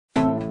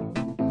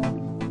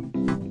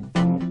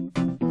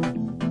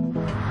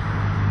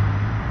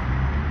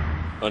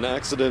An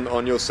accident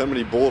on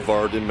Yosemite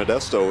Boulevard in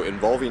Modesto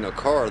involving a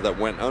car that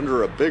went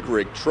under a big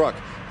rig truck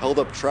held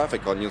up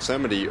traffic on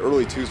Yosemite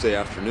early Tuesday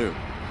afternoon.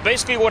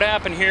 Basically what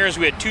happened here is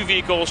we had two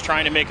vehicles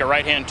trying to make a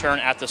right-hand turn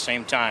at the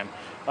same time.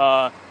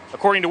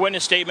 According to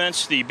witness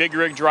statements, the big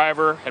rig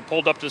driver had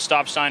pulled up to the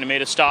stop sign and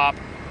made a stop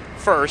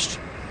first.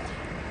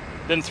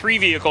 Then three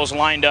vehicles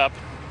lined up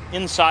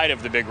inside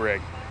of the big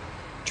rig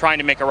trying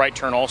to make a right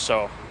turn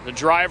also. The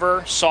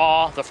driver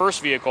saw the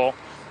first vehicle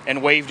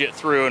and waved it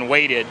through and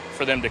waited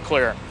for them to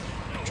clear.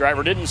 The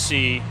driver didn't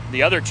see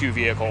the other two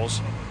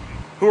vehicles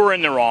who were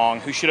in the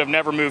wrong, who should have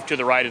never moved to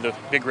the right of the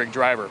big rig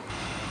driver.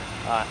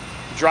 The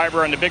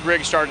driver on the big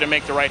rig started to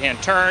make the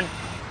right-hand turn,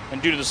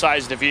 and due to the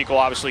size of the vehicle,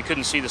 obviously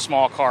couldn't see the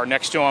small car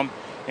next to him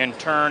and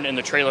turned, and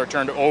the trailer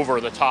turned over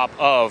the top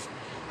of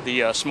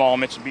the small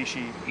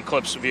Mitsubishi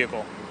Eclipse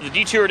vehicle. The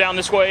detour down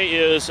this way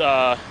is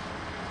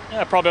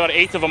probably about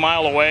 1/8 of a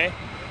mile away,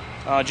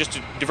 just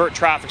to divert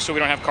traffic so we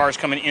don't have cars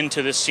coming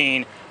into this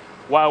scene,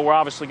 while we're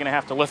obviously going to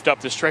have to lift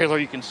up this trailer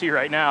you can see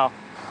right now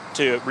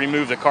to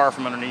remove the car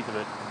from underneath of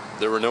it.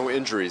 There were no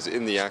injuries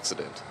in the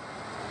accident.